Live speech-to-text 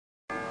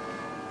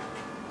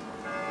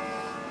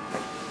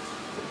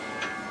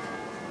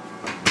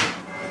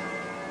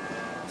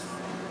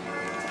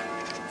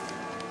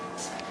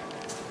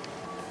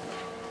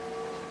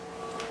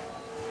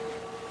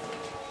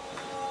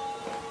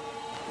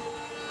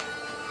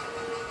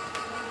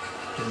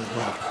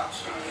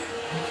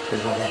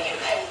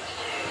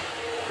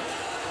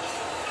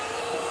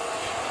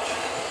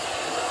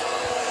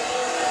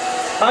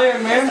Hi,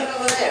 young man.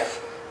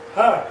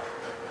 Hi.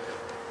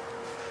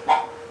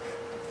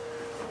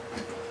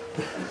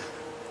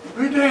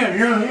 Be damn,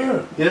 you're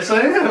here. Yes, I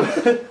am.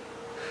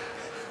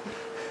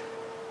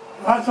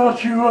 I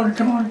thought you wasn't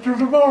coming through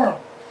tomorrow.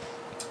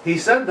 He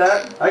said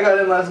that. I got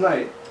in last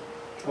night.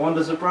 I wanted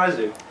to surprise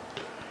you.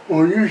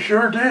 Well, you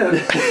sure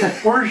did.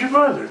 Where's your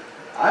mother?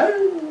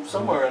 I'm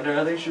somewhere under.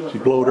 I think she went. She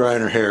blow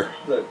drying her hair.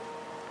 Look.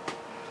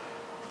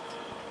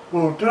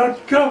 Well,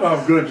 come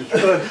on, goodness,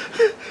 but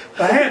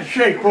a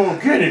handshake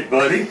won't get it,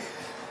 buddy.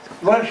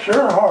 Bless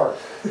your heart.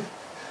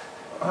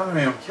 I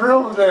am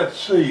thrilled to death to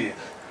see you.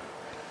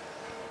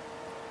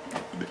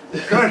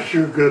 Gosh,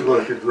 you're good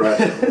looking, right?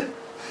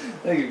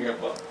 Thank you,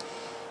 Grandpa. Well,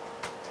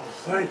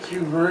 thank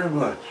you very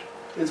much.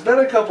 It's been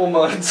a couple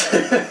months.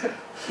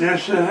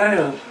 Yes, it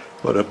has.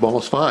 But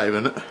almost 5,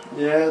 isn't it?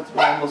 Yeah, it's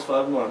been almost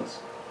 5 months.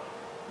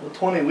 Well,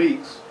 20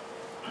 weeks.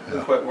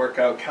 Didn't quite work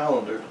out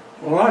calendared.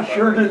 Well, I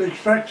sure didn't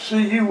expect to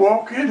see you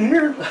walk in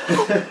here.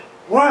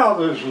 Wow,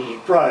 this is a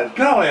surprise.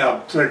 Golly,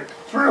 I'm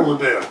thrilled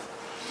to death.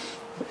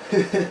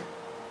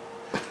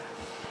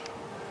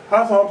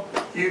 I thought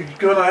you was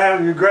going to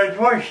have your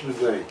graduation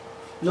today.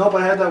 Nope,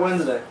 I had that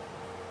Wednesday.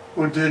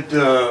 Well, did,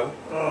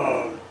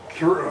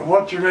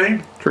 what's your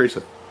name?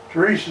 Teresa.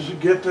 Teresa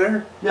get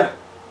there? Yeah.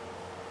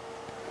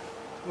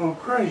 Oh,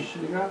 great. She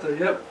got there,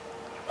 yep.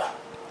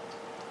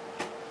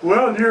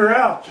 Well, you're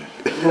out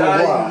for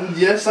a while.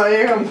 Yes, I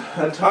am.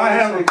 I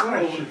have a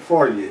question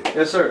for you.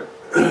 Yes, sir.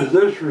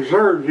 This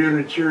reserve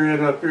unit you're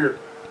in up here,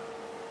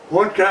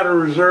 what kind of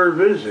reserve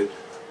is it?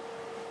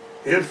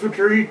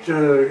 Infantry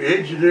to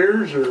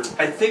engineers, or?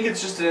 I think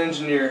it's just an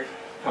engineer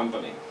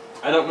company.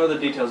 I don't know the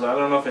details. I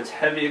don't know if it's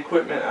heavy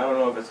equipment. I don't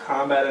know if it's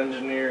combat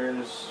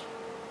engineers.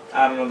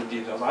 I don't know the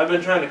details. I've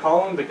been trying to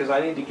call them because I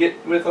need to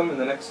get with them in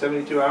the next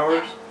 72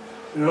 hours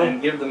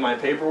and give them my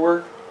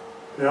paperwork.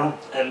 Yeah.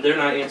 And they're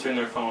not answering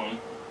their phone.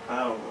 I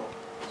don't know.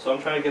 So I'm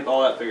trying to get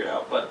all that figured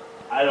out, but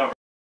I don't.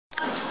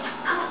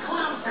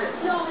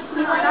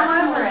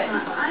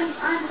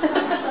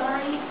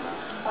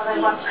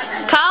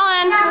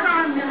 Colin! I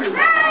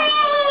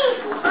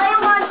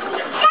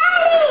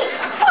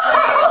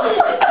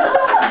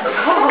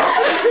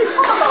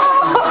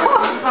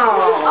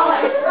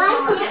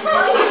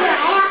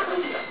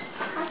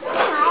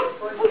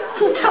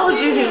told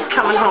you he was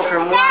coming home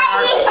from work.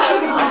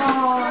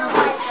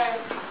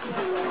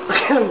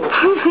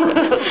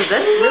 Is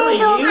that really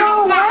you?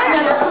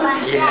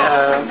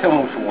 Yeah, I'm coming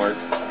home from work.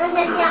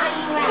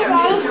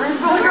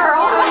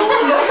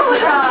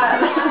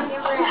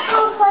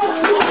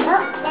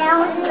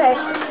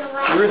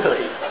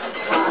 Really?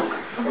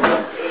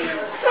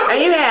 Are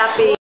you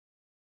happy?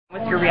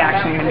 What's your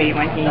reaction going to be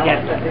when he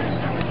gets it?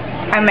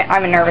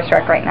 I'm a nervous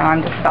wreck right now.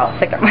 I'm just about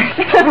sick of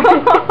myself.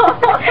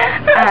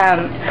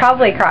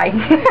 Probably cry.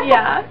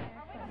 Yeah.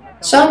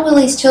 Sean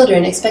Willie's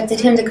children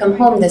expected him to come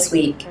home this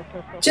week,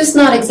 just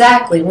not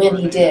exactly when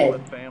he did.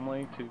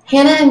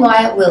 Hannah and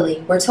Wyatt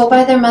Willie were told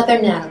by their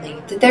mother Natalie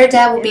that their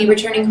dad will be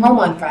returning home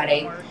on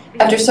Friday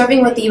after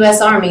serving with the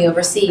U.S. Army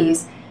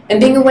overseas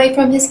and being away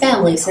from his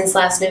family since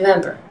last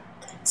November.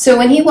 So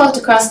when he walked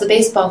across the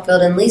baseball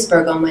field in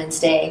Leesburg on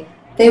Wednesday,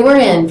 they were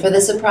in for the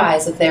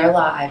surprise of their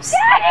lives.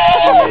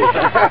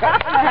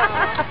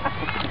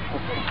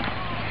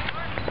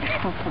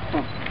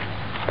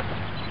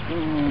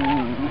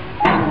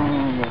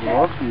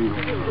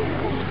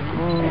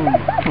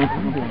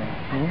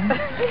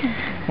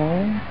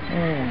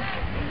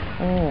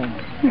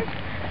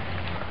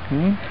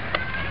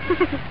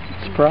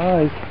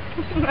 Surprise.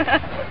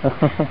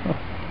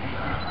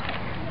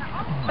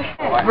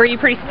 Were you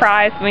pretty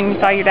surprised when you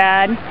saw your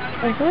dad?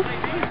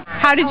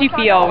 How did you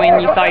feel when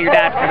you saw your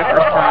dad for the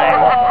first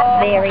time?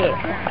 Very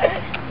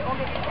excited.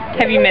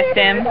 Have you missed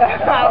him?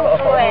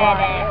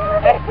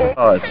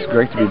 Oh, it's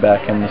great to be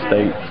back in the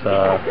States.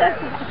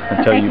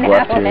 Until you've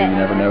left here, you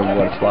never know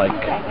what it's like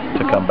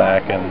to come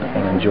back and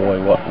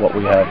enjoy what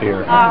we have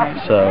here.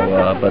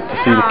 So, but to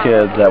see the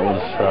kids, that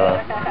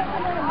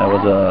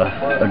was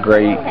a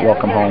great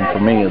welcome home for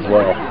me as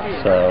well.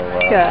 So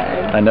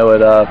I know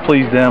it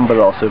pleased them, but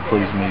it also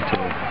pleased me too.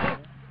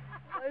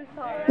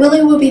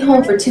 Willie will be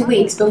home for 2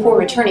 weeks before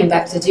returning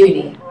back to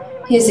duty.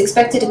 He is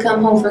expected to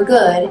come home for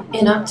good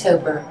in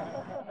October.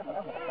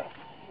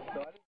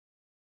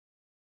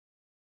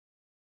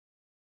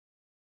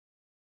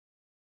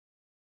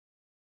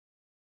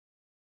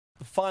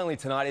 Finally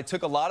tonight, it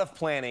took a lot of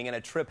planning and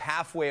a trip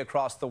halfway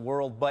across the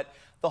world, but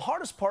the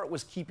hardest part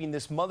was keeping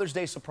this Mother's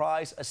Day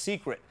surprise a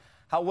secret.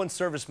 How one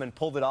serviceman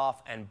pulled it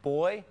off, and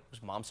boy,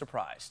 was Mom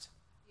surprised.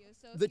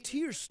 The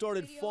tears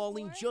started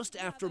falling just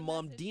after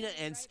Mom Dina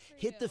Entz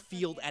hit the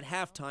field at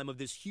halftime of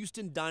this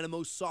Houston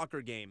Dynamo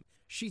soccer game.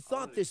 She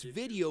thought this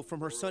video from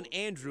her son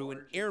Andrew,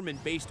 an airman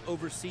based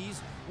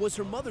overseas, was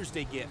her Mother's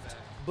Day gift.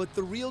 But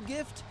the real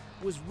gift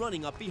was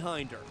running up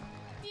behind her.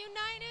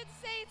 United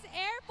States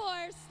Air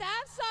Force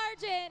Staff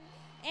Sergeant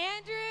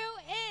Andrew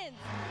Entz.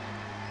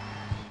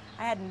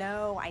 I had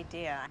no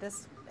idea.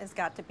 This has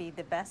got to be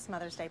the best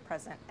Mother's Day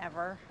present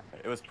ever.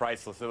 It was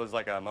priceless. It was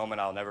like a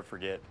moment I'll never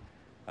forget.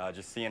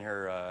 Just seeing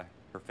her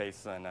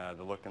face and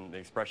the look and the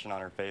expression on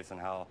her face and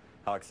how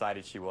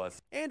excited she was.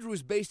 Andrew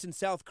is based in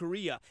South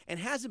Korea and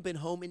hasn't been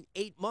home in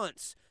 8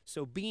 months.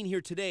 So being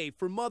here today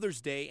for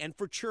Mother's Day and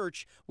for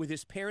church with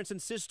his parents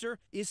and sister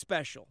is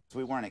special.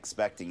 We weren't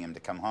expecting him to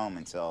come home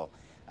until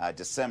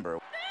December.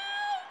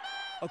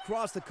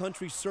 Across the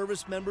country,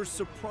 service members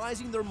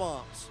surprising their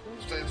moms.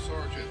 Staff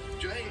Sergeant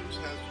James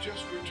has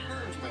just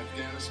returned from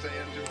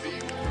Afghanistan to be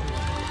with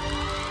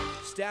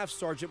us. Staff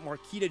Sergeant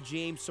Marquita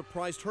James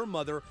surprised her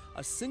mother,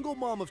 a single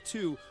mom of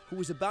 2, who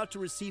was about to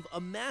receive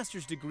a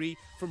master's degree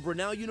from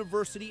Grinnell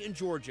University in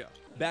Georgia.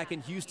 Back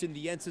in Houston,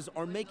 the Enses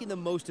are making the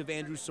most of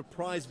Andrew's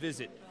surprise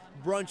visit.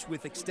 Brunch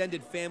with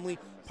extended family,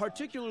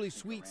 particularly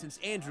sweet since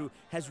Andrew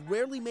has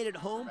rarely made it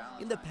home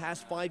in the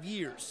past 5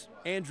 years.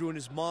 Andrew and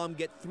his mom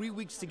get 3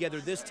 weeks together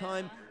this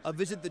time, a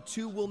visit the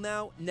two will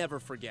now never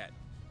forget.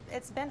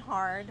 It's been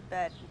hard,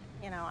 but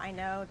I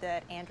know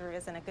that Andrew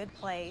is in a good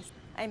place.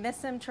 I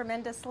miss him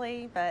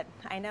tremendously, but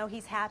I know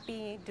he's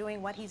happy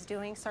doing what he's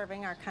doing,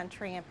 serving our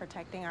country and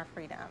protecting our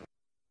freedom.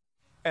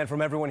 And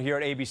from everyone here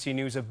at ABC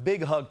News, a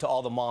big hug to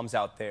all the moms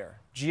out there.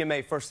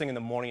 GMA first thing in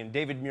the morning, and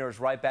David Muir is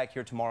right back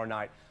here tomorrow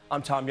night.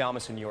 I'm Tom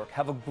Yamas in New York.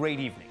 Have a great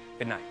evening.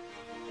 Good night.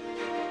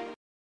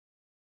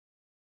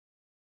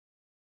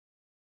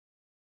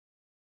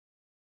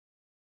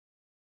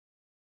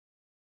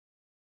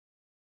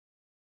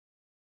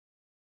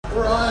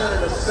 We're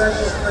honoring a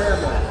special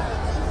family,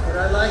 and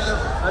I'd like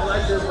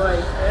to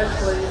invite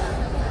Ashley.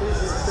 Please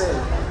be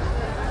seated.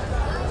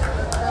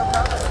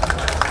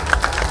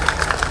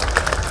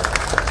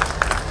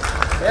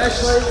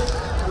 Ashley,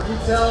 would you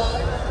tell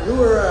who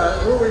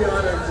are we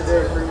honoring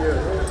today for you?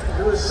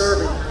 Who is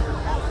serving?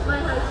 My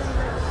husband.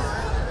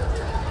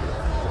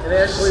 And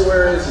Ashley,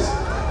 where is he?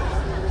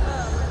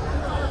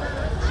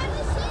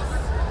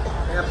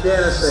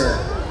 Afghanistan.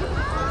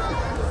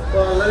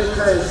 Well, let me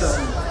tell you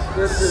something.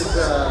 This is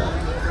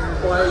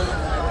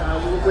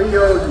we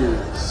owe you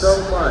so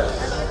much,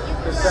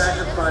 the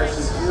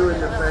sacrifices you and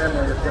your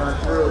family have gone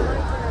through.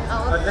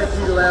 I think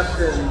you left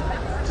in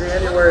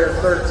January of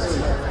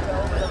 13.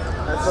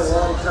 That's a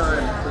long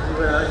time for you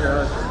and your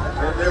husband.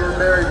 And they were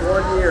married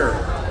 1 year,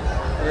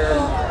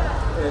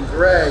 and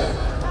Greg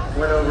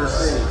went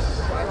overseas.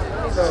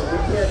 So we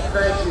can't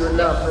thank you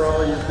enough for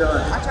all you've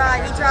done. I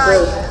tried.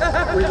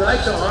 So we'd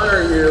like to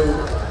honor you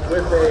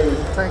with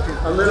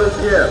a little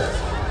gift.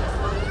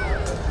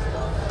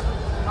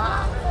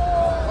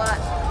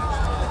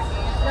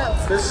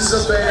 This is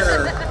a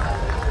banner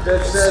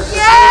that says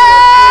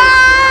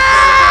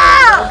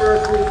number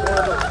of people in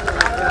the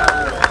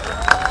family.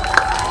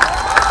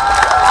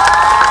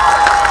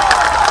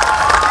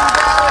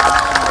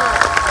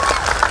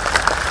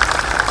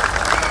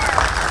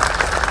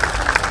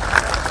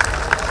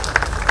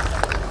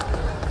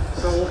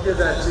 So we'll give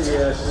that to you,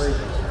 Ashley.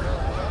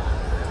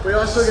 We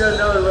also got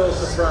another little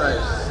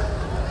surprise.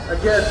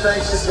 Again,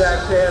 thanks to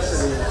Jack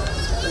Cassidy.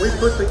 We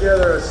put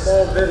together a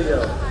small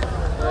video.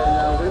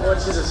 And we want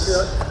you to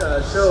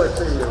show it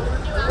to you.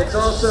 It's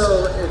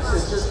also,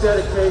 it's just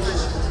dedication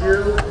to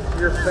you,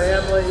 your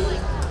family,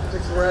 to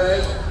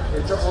Greg,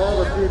 and to all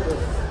the people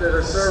that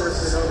are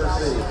servicing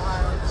overseas.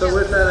 So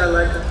with that, I'd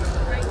like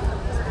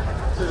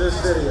to this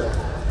video.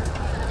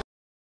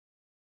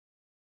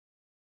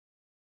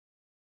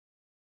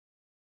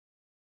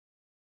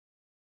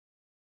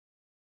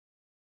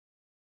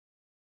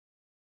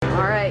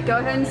 All right, go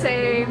ahead and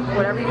say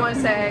whatever you want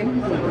to say.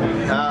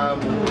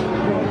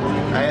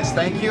 I guess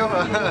thank you.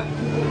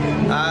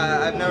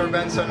 I've never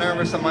been so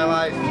nervous in my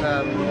life.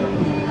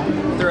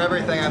 Through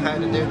everything I've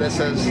had to do, this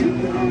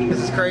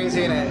is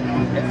crazy,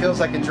 and it feels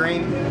like a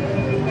dream.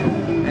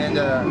 And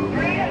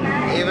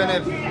even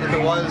if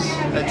it was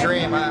a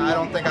dream, I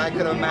don't think I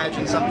could have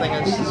imagined something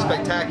as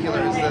spectacular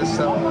as this.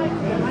 So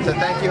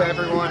thank you,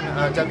 everyone,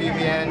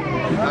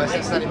 WBN,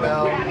 Cincinnati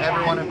Bell,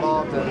 everyone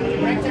involved.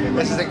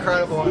 This is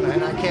incredible,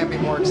 and I can't be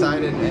more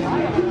excited.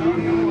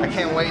 And I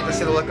can't wait to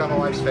see the look on my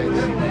wife's face.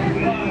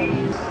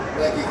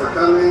 Thank you for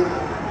coming,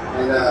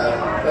 and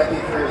thank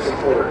you for your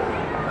support.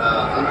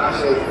 I'm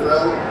absolutely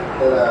thrilled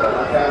that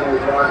my family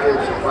brought here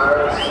to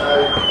fire us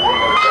tonight.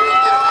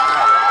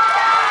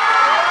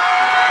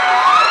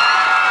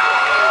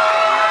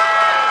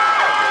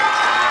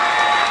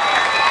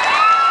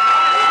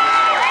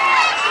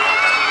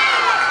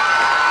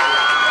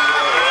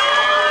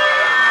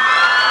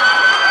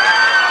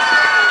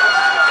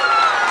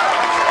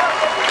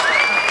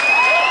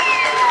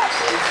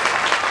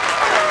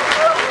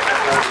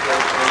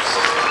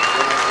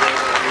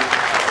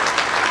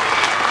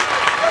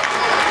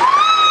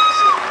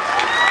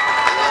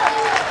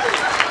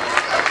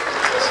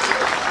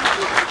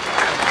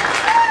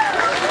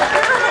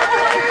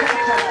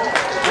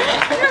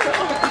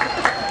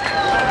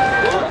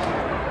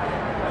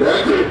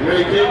 Thank you.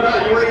 You came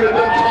out. You ain't even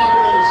done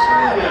talking on the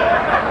screen yet.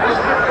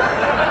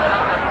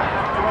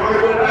 We're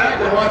going to go back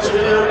and watch it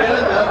in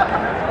again.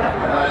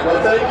 All right.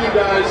 Well, thank you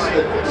guys.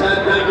 Ted,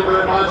 thank you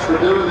very much for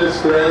doing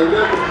this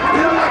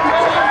today.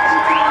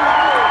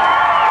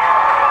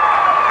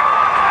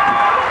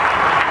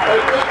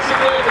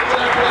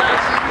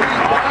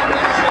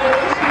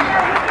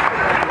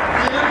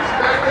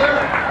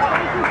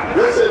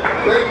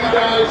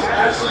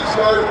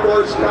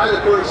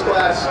 first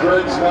class,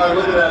 great smile.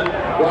 Look at that.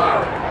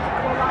 Wow.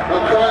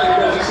 I'm crying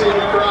because you see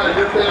me crying.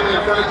 Your family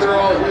and friends are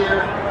all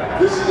here.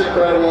 This is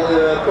incredible.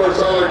 And of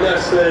course, all our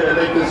guests today that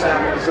make this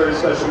happen this very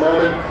special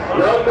moment.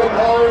 Welcome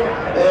home,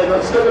 and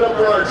let's give it up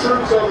for our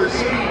troops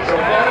overseas,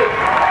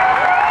 okay?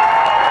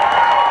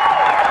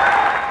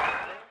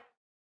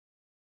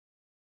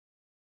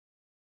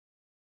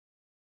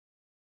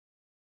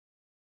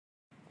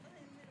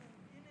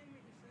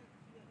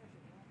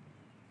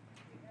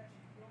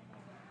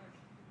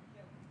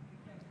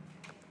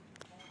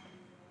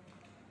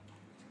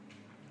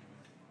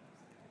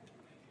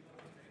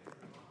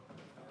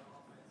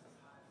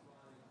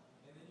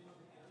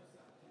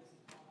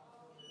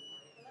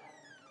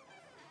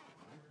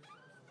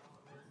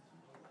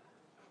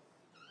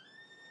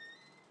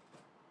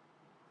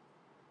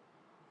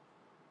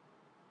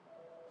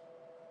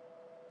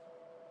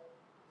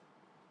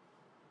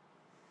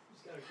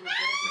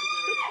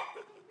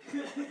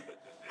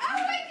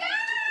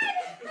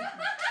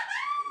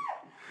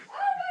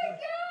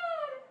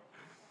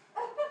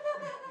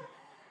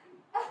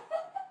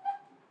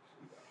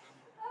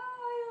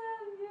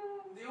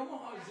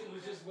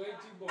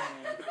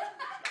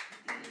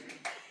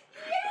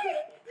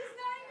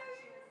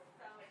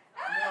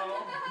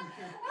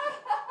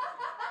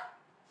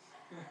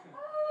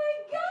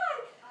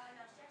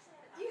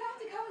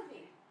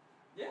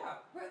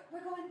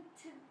 We're going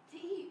to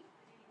eat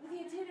with the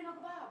Aunt and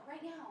Uncle Bob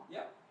right now.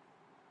 Yep.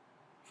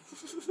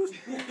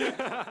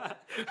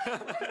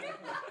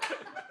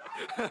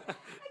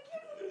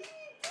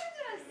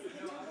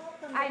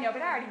 I know,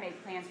 but I already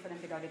made plans for them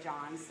to go to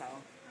John's, so.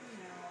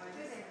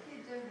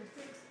 Kids under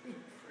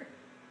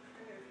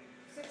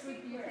 6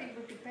 weeks, you think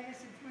we could pass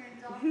the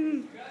twins off?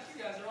 Gosh,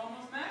 you guys are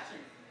almost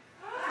matching.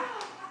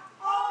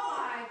 Oh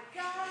my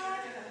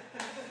God!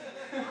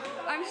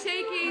 I'm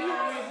shaking.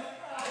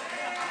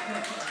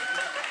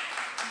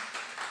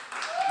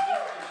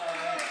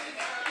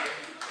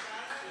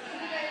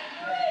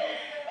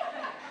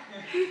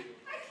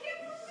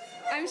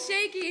 I'm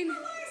shaking.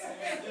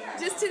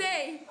 Just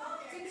today.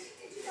 Did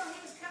you know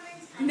he was coming?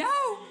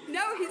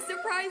 No, he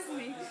surprised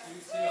me.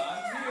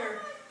 I'm here.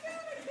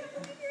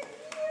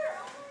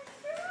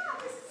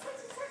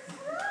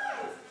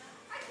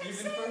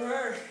 Even for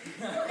her.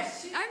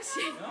 I'm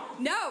shaking.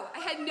 No, I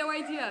had no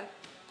idea.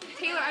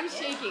 Taylor, I'm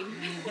shaking.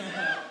 Let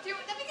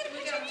me get a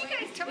picture of you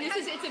guys. Tell me It's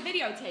a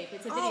videotape.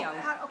 It's a video.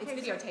 Okay, It's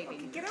videotaping.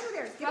 Okay, get over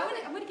there.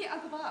 I'm gonna get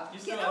Uncle Bob.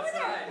 Get over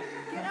there.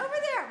 Get over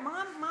there.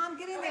 Mom,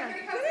 get in there. Get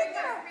in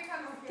there.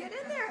 Get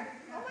in there.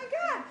 Oh my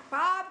God.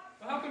 Bob.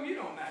 Well, how come you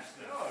don't match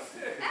them? Oh,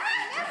 shit.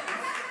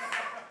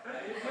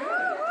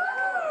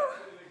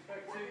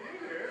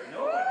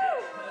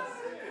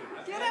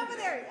 Get over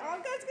there. All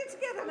guys get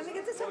together. Let me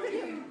get this over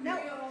here. No.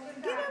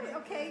 Get over.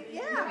 Okay,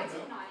 yeah.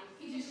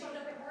 He just showed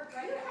up at work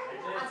right now.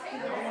 I'll tell you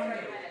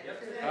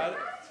that.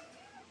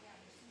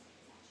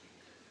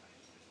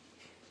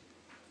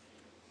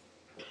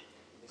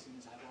 As soon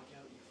as I walk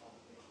out, you follow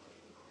me.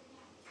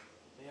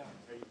 They are.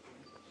 Are you recording?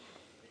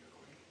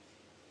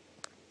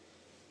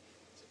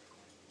 Is it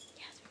recording?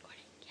 Yeah, it's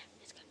recording.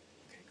 Yeah, it's good.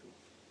 Okay, cool.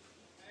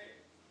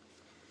 Hey.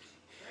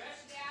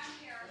 Chris, down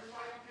here.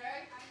 Everybody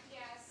okay?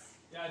 Yes.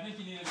 Yeah, I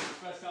think you need a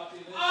express copy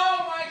of this.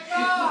 Oh my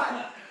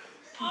God!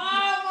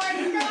 Oh my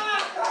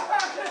God!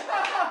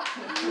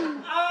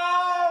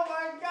 Oh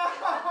my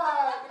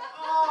God!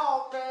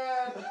 Oh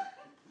man!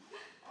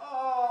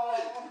 Oh.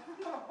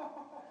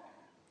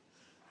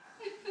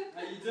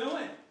 How you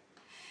doing?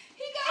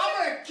 I'm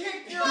gonna kick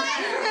your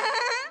ass!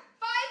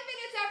 5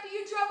 minutes after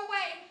you drove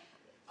away.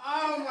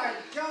 Oh my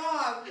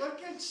God! Look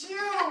at you,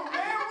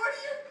 man! What are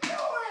you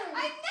doing? I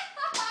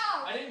know!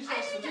 I didn't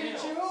trust the mail.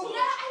 No, I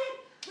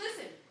didn't.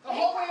 Listen. The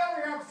whole way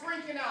over here, I'm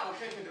freaking out. I'm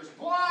thinking there's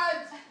blood.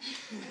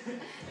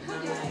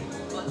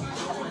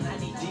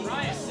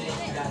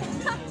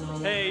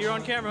 Hey, you're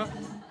on camera.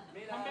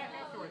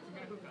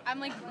 I'm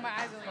like, my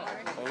eyes are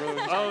watering.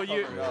 Oh,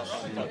 you.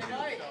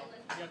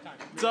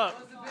 What's up?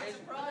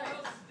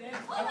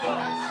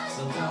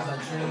 Sometimes I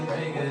dream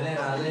bigger than I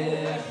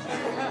live.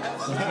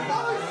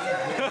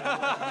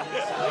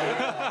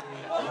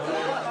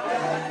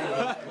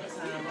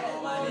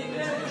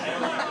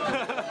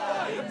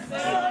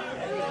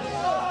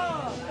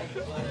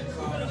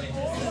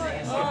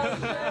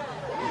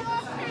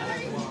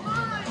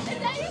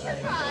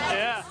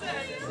 Yeah.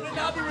 Would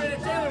not be ready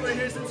to Taylor right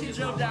here since he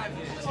drove down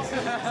here. This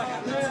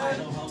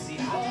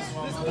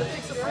is a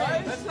big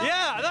surprise?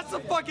 Yeah, that's a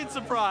fucking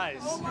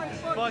surprise. Oh my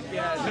Fuck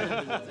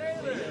yeah.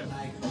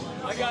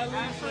 I got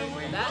leave for a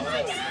week.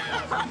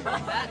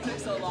 That took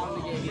so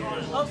long to get here. I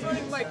was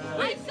running like,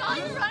 I saw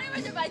you running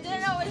with him, but I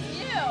didn't know it was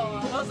you.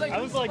 I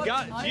was like,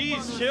 God,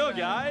 geez, chill,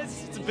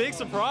 guys. It's a big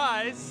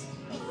surprise.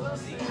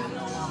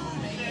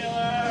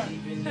 Taylor.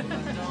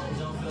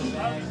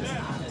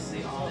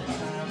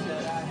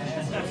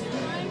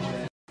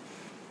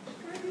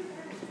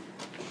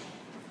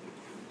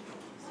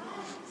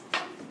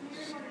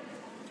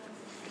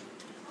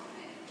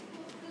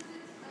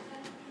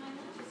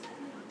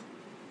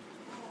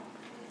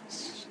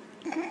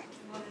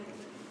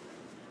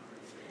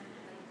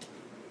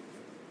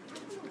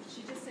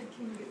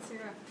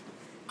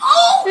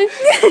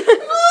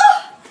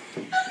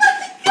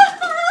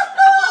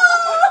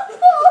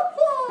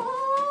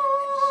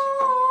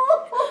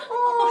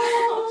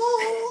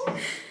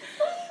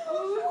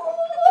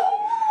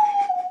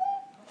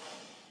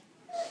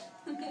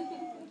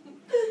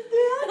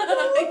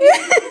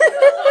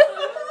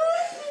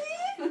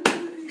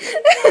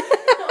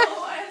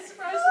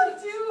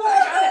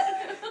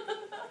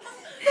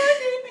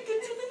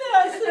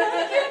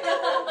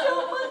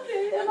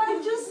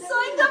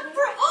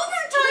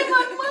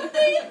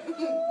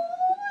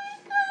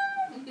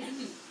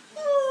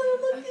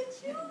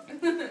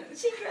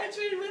 She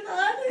graduated with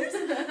honors.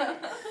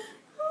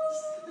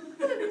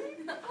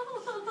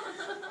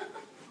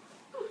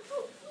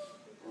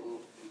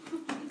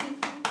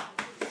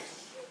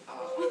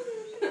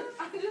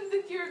 I didn't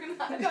think you were gonna.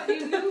 I thought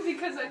you knew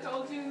because I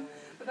told you.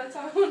 But that's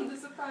how I wanted to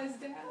surprise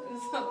Dad.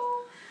 So.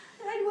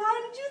 And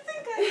why did you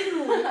think I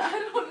knew? I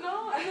don't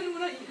know. And then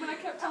when I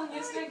kept telling you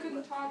yesterday I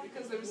couldn't talk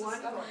because there was this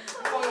stuff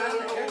going on in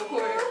the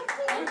airport.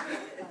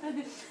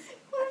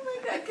 Oh my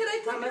God! Can I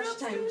take How her much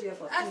upstairs? time do you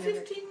have left? At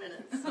 15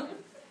 minutes.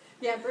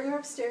 Yeah, bring her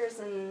upstairs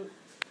and...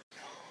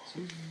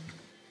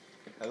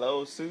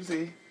 Hello,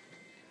 Susie.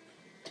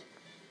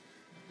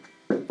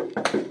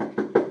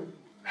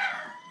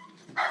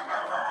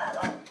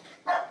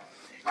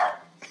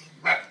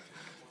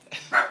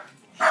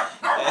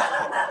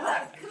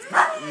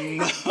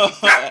 No.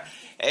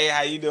 Hey,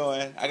 how you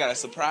doing? I got a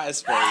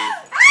surprise for you.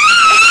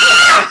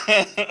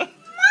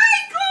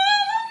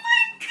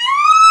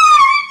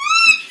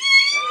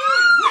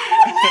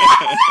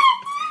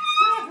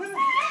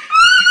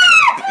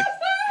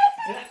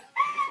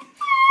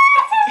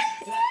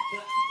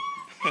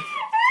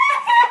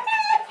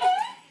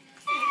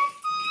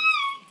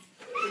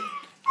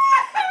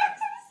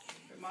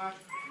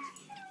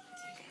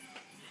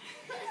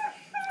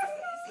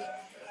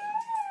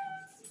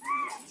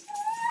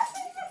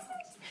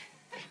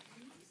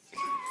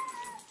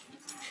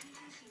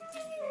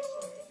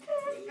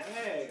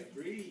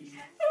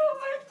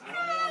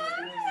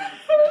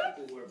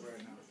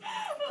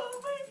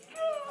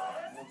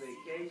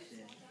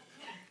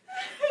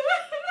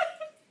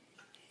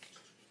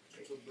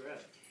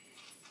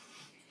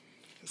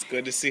 It's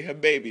good to see her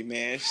baby,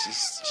 man.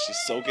 She's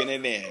soaking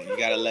it in. You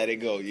gotta let it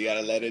go. You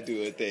gotta let her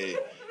do her thing.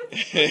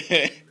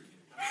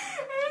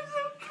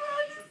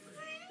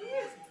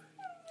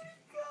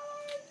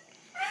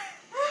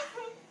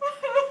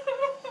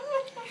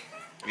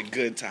 A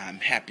good time,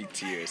 happy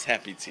tears,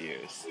 happy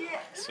tears.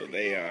 That's what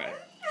they are.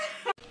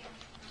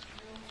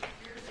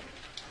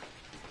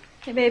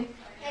 Hey, babe.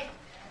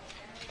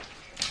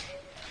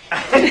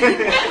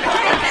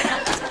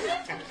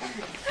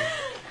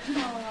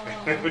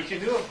 What you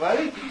doing,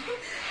 buddy?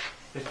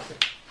 Is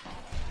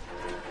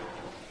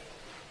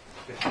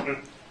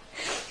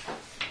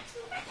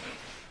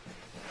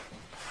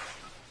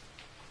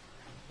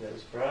that a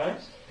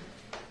surprise?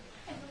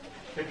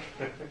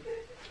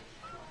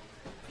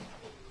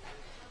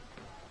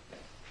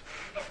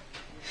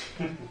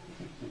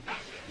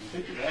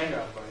 Take your bag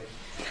off, buddy.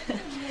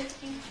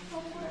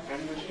 I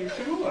miss you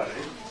too,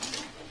 buddy.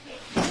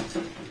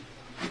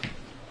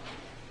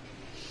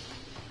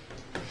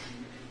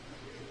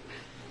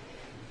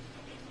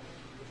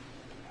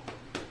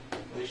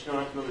 At least you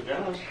don't have to go to the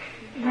dentist.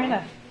 Miranda.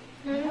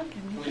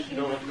 At least you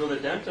don't have to go to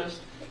the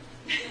dentist.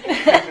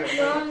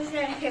 Mom's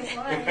gonna hit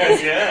one.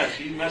 Yeah,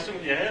 she's messing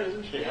with your head,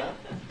 isn't she, huh?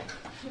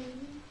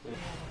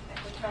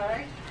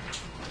 Hard.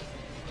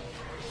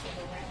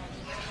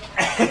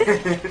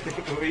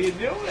 What are you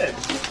doing?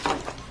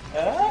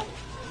 Huh?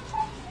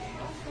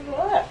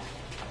 What?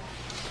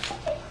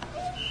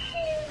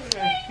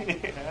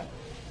 Yeah.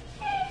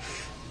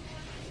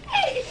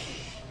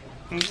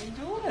 What are you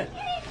doing?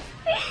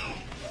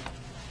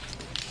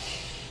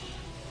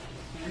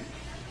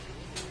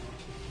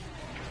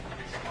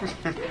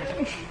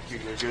 You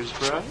got a good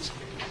surprise?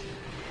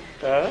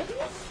 Huh?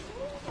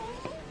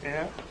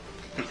 Yeah?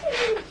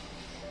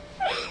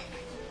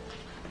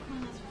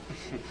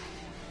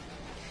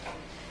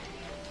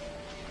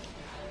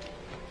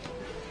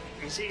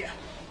 Let me see ya.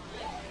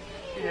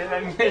 Yeah, I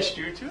missed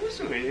you too,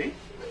 sweetie.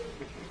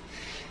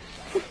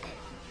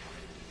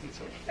 It's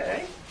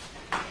okay.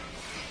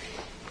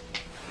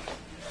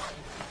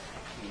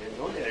 You didn't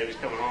know Daddy was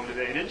coming home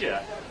today, did ya?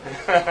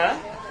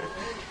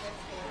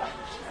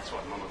 That's why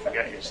Mama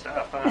forgot your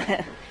stuff, huh?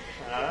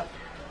 Huh?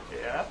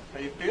 Yeah? How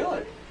you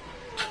feeling?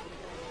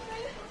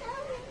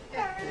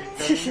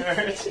 It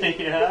hurts, yeah?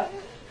 Yeah.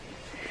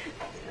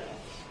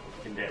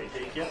 Can Daddy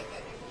take you? You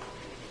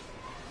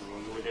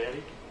want to go with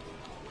Daddy?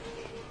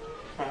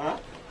 Huh?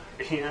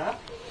 Yeah?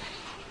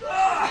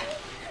 Ah!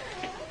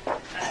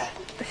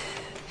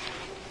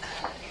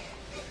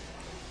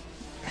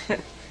 Let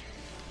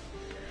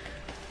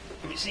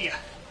me see ya.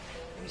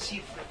 Let me see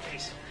your flip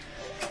face.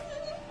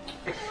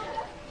 I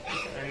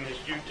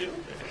missed you too,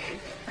 baby.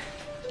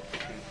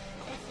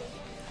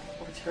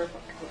 What's her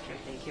book?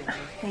 Thank you.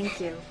 Thank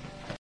you.